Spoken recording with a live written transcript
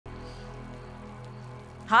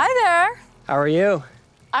Hi there. How are you?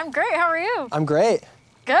 I'm great. How are you? I'm great.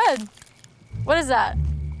 Good. What is that?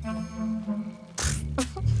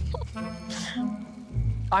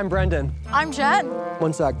 I'm Brendan. I'm Jenn.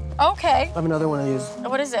 One sec. Okay. I have another one of these.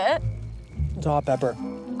 What is it? It's a hot pepper.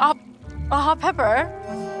 A hot pepper?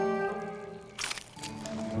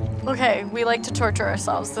 Okay, we like to torture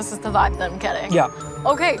ourselves. This is the vibe that I'm getting. Yeah.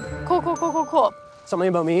 Okay, cool. Something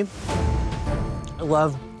about me. I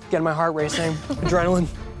love getting my heart racing, adrenaline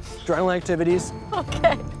activities.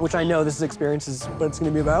 Okay. Which I know this experience is what it's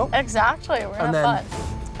gonna be about. Exactly, we're And gonna then, have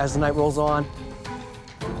fun. as the night rolls on,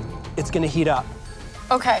 it's gonna heat up.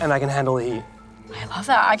 Okay. And I can handle the heat. I love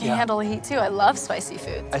that. I can handle the heat too. I love spicy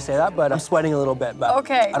food. I say that, but I'm sweating a little bit. But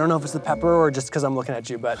Okay. I don't know if it's the pepper or just because I'm looking at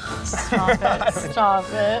you, but. Stop it, stop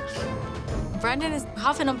it. Brendan is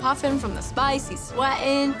huffing and puffing from the spice. He's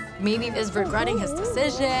sweating. Maybe is regretting his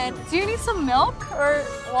decision. Do you need some milk or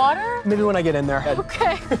water? Maybe when I get in there.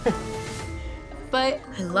 Okay. But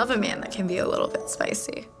I love a man that can be a little bit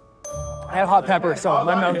spicy. I have hot pepper, so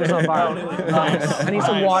my mouth is on fire. I need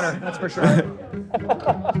some water, that's for sure.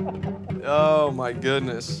 Oh my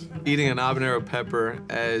goodness. Eating an habanero pepper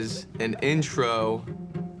as an intro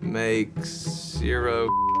makes zero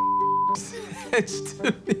sense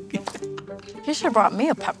to me. You should have brought me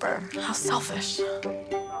a pepper. How selfish.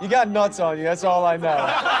 You got nuts on you, that's all I know.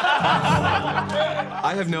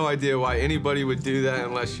 I have no idea why anybody would do that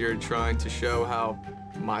unless you're trying to show how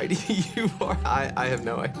mighty you are. I have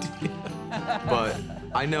no idea. But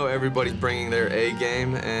I know everybody's bringing their A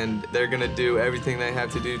game, and they're gonna do everything they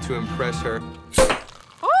have to do to impress her.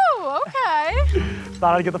 Ooh, okay.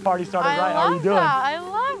 Thought I'd get the party started right. How are you doing? I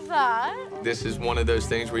love that. This is one of those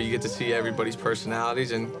things where you get to see everybody's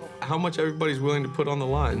personalities and how much everybody's willing to put on the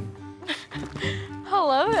line.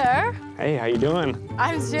 Hello there. Hey, how you doing?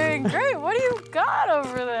 I'm doing great. What do you got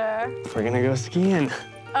over there? We're gonna go skiing.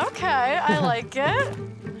 Okay, I like it.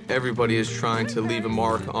 Everybody is trying to leave a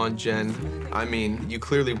mark on Jenn. I mean, you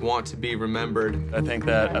clearly want to be remembered. I think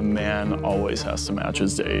that a man always has to match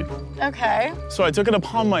his date. Okay. So I took it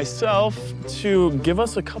upon myself to give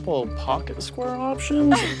us a couple pocket square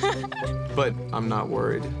options. But I'm not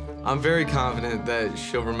worried. I'm very confident that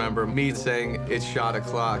she'll remember me saying it's shot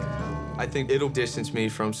o'clock. I think it'll distance me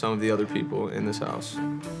from some of the other people in this house.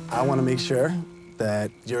 I want to make sure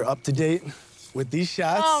that you're up to date with these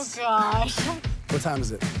shots. Oh, gosh. What time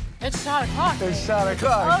is it? It's shot o'clock. It's shot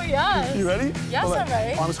o'clock. Oh, yes. You ready? Yes, I'm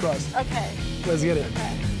ready. Arms crossed. Okay. Let's get it.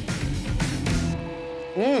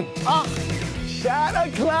 Okay. Oh. Shot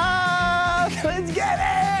o'clock! Let's get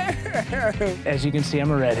it! As you can see,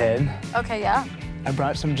 I'm a redhead. Okay, yeah. I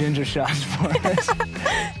brought some ginger shots for us.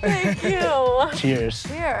 Thank you. Cheers.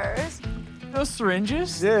 Cheers. No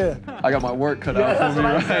syringes? Yeah. I got my work cut out for me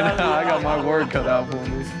right now. I got my work cut out for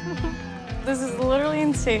me. This is literally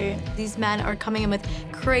insane. These men are coming in with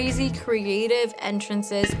crazy creative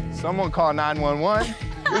entrances. Someone call 911,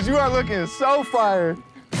 because you are looking so fire.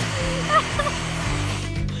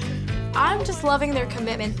 I'm just loving their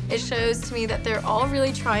commitment. It shows to me that they're all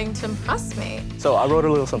really trying to impress me. So I wrote a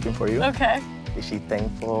little something for you. Okay. Is she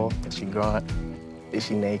thankful? Is she grunt? Is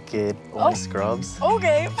she naked? Only scrubs?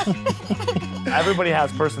 Okay. Everybody has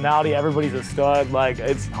personality. Everybody's a stud. Like,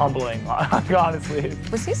 it's humbling, honestly.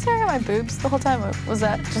 Was he staring at my boobs the whole time, or was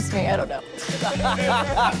that just me? I don't know.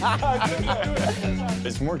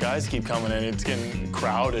 As more guys keep coming in, it's getting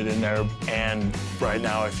crowded in there. And right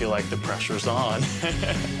now, I feel like the pressure's on.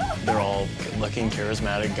 They're all good-looking,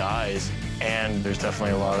 charismatic guys. And there's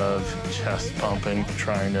definitely a lot of chest pumping,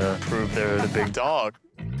 trying to prove they're the big dog.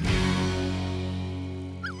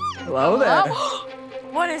 Hello there.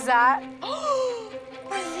 What is that? Are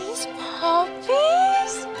these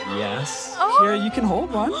puppies? Yes. Oh. Here, you can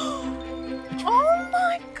hold one. Oh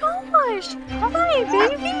my gosh. Hi,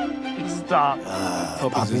 baby. Stop.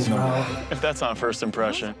 Puppies, bro. If that's not first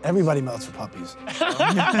impression. Everybody melts for puppies.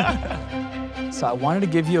 So I wanted to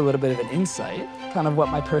give you a little bit of an insight, kind of what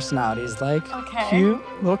my personality is like. Okay. Cute,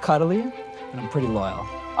 a little cuddly, and I'm pretty loyal.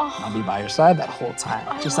 Oh. I'll be by your side that whole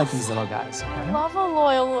time, just like these little guys. I Okay? love a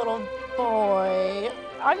loyal little boy.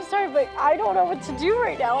 I'm sorry, but I don't know what to do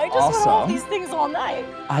right now. I just want Also- all these things all night.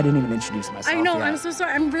 I didn't even introduce myself I know, yet. I'm so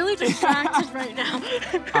sorry. I'm really distracted right now.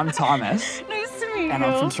 I'm Thomas, Nice to meet you. and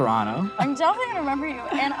I'm from Toronto. I'm definitely gonna remember you,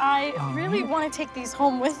 and I really want to take these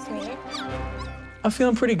home with me. I'm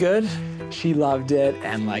feeling pretty good. She loved it,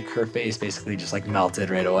 and like her face basically just like melted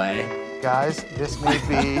right away. Guys, this may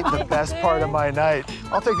be the best part of my night.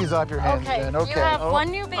 I'll take these off your hands, Okay, Jen. Okay. you have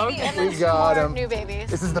one new baby and then We 2 got more 'em. new babies.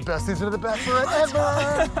 This is the best season of The Bachelorette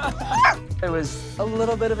ever. It was a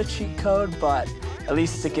little bit of a cheat code, but at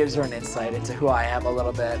least it gives her an insight into who I am a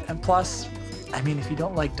little bit. And plus, I mean, if you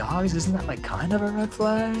don't like dogs, isn't that like kind of a red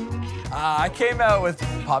flag? I came out with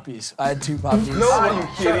puppies. I had 2 puppies. No, are you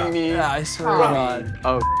kidding me? Yeah, I swear to God.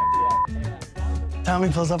 Oh. Tommy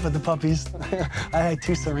pulls up with the puppies. I had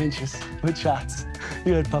 2 syringes with shots.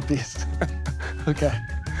 You had puppies. Okay.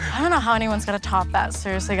 I don't know how anyone's gonna top that.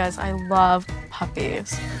 Seriously, guys, I love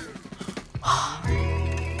puppies.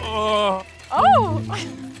 Oh. Oh!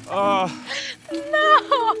 Oh. No!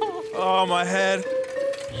 Oh, my head.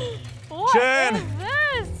 What Jenn!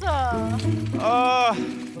 is this?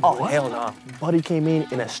 Oh, hell no. Buddy came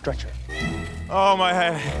in a stretcher. Oh, my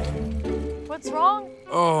head. What's wrong?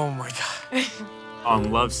 Oh, my God.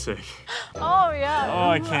 I'm lovesick. Oh, yeah. Oh,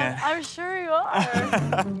 I can't. I'm sure you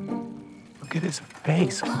are. Look at his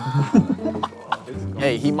face.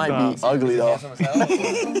 Hey, he might be ugly, though.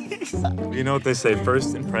 You know what they say,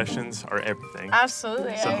 first impressions are everything.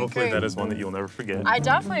 Absolutely, So I hopefully agree. that is one that you'll never forget. I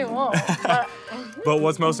definitely won't. But... But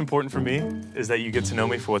what's most important for me is that you get to know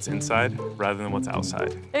me for what's inside rather than what's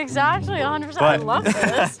outside. Exactly, 100%. I But- love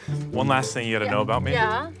this. One last thing you gotta know about me.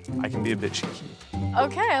 Yeah. I can be a bit cheeky.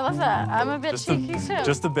 Okay, I love that. I'm a bit Just cheeky too.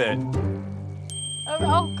 Just a bit.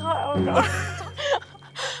 Oh God, oh God.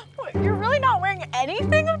 Wait, you're really not wearing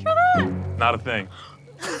anything after that? Not a thing.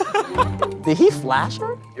 Did he flash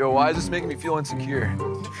her? Yo, why is this making me feel insecure?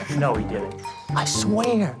 No, he didn't. I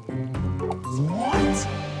swear. What?